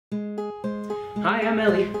Hi, I'm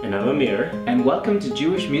Eli. And I'm Amir. And welcome to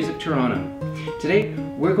Jewish Music Toronto. Today,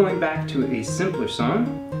 we're going back to a simpler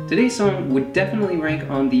song. Today's song would definitely rank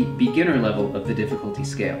on the beginner level of the difficulty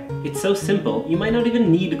scale. It's so simple, you might not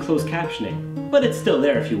even need closed captioning, but it's still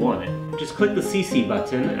there if you want it. Just click the CC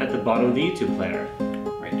button at the bottom of the YouTube player.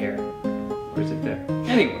 Right here. Or is it there?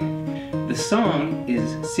 Anyway, the song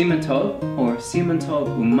is Siman Tov, or Siman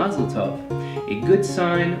Tov Mazel Tov, a good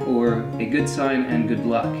sign or a good sign and good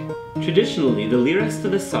luck. Traditionally, the lyrics to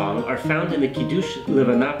this song are found in the Kiddush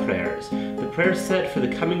Levana prayers, the prayers said for the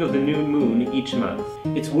coming of the new moon each month.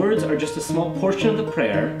 Its words are just a small portion of the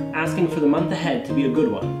prayer, asking for the month ahead to be a good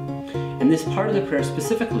one. And this part of the prayer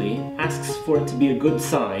specifically asks for it to be a good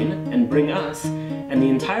sign and bring us, and the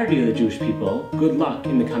entirety of the Jewish people, good luck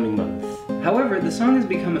in the coming month. However, the song has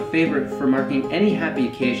become a favorite for marking any happy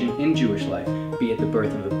occasion in Jewish life, be it the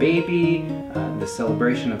birth of a baby, the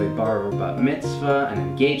celebration of a bar or bat mitzvah, an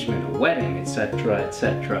engagement, a wedding, etc.,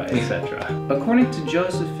 etc., etc. According to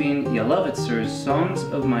Josephine Yalovitzer's Songs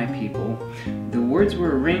of My People, the words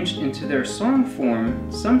were arranged into their song form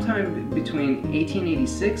sometime between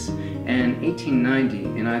 1886 and 1890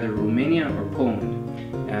 in either Romania or Poland.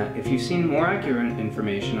 If you've seen more accurate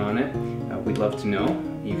information on it, we'd love to know.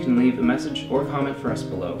 You can leave a message or comment for us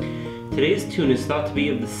below. Today's tune is thought to be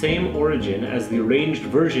of the same origin as the arranged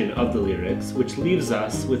version of the lyrics, which leaves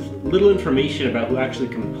us with little information about who actually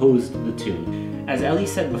composed the tune. As Eli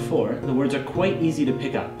said before, the words are quite easy to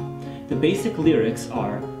pick up. The basic lyrics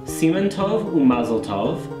are Siman Tov Mazel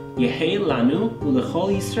Tov, Yehei Lanu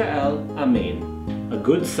Ulechol Yisrael, Amen. A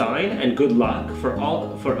good sign and good luck for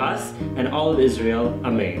us and all of Israel,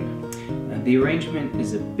 Amen. The arrangement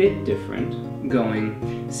is a bit different, going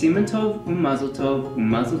Siman Tov Mazel Tov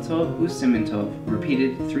Mazel Tov Siman Tov,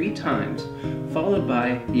 repeated 3 times, followed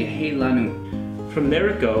by Yehei Lanu. From there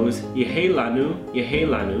it goes Yehei Lanu,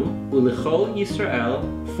 Ulechol Yisrael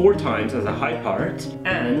 4 times as a high part,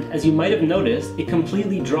 and as you might have noticed, it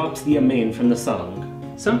completely drops the Amen from the song.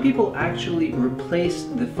 Some people actually replace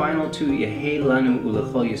the final 2 Yehei Lanu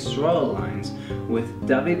Ulechol Yisrael lines with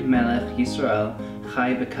David Melech Yisrael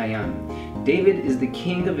Chai V'Kayam. David is the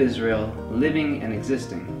king of Israel, living and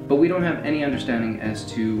existing. But we don't have any understanding as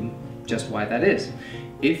to just why that is.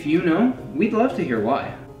 If you know, we'd love to hear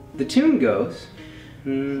why. The tune goes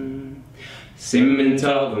Siman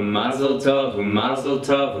Tov Mazel Tov Mazel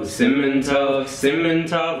Tov Siman Tov Siman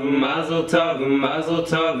Tov Mazel Tov Mazel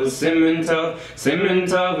Tov Siman Tov Siman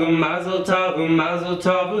Tov Mazel Tov Mazel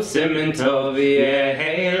Tov Siman Tov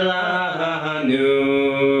Yehei Lanu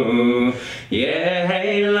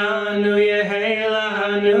Yehei Lanu Yehei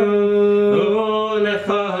Lanu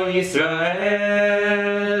Ulechol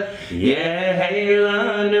Yisrael Yehei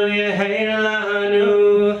Lanu Yehei Lanu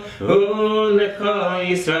Ulechol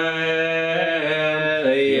Yisrael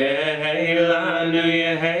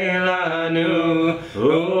Yehei Lanu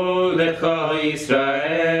Ulechol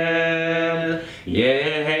Yisrael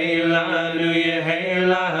Yehei Lanu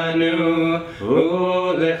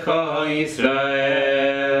Ulechol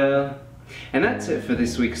Yisrael. And that's it for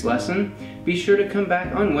this week's lesson. Be sure to come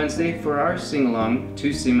back on Wednesday for our sing-along to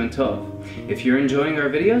Siman Tov. If you're enjoying our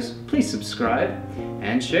videos, please subscribe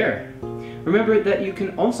and share. Remember that you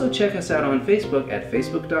can also check us out on Facebook at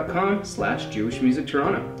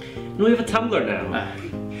facebook.com/JewishMusicToronto. And we have a Tumblr now.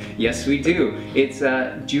 Yes, we do. It's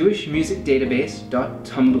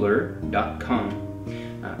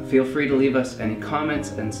jewishmusicdatabase.tumblr.com. Feel free to leave us any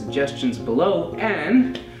comments and suggestions below,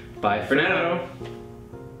 and bye for now.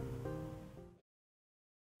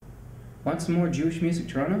 Want some more Jewish Music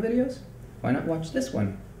Toronto videos? Why not watch this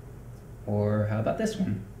one? Or how about this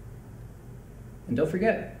one? And don't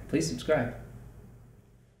forget, please subscribe.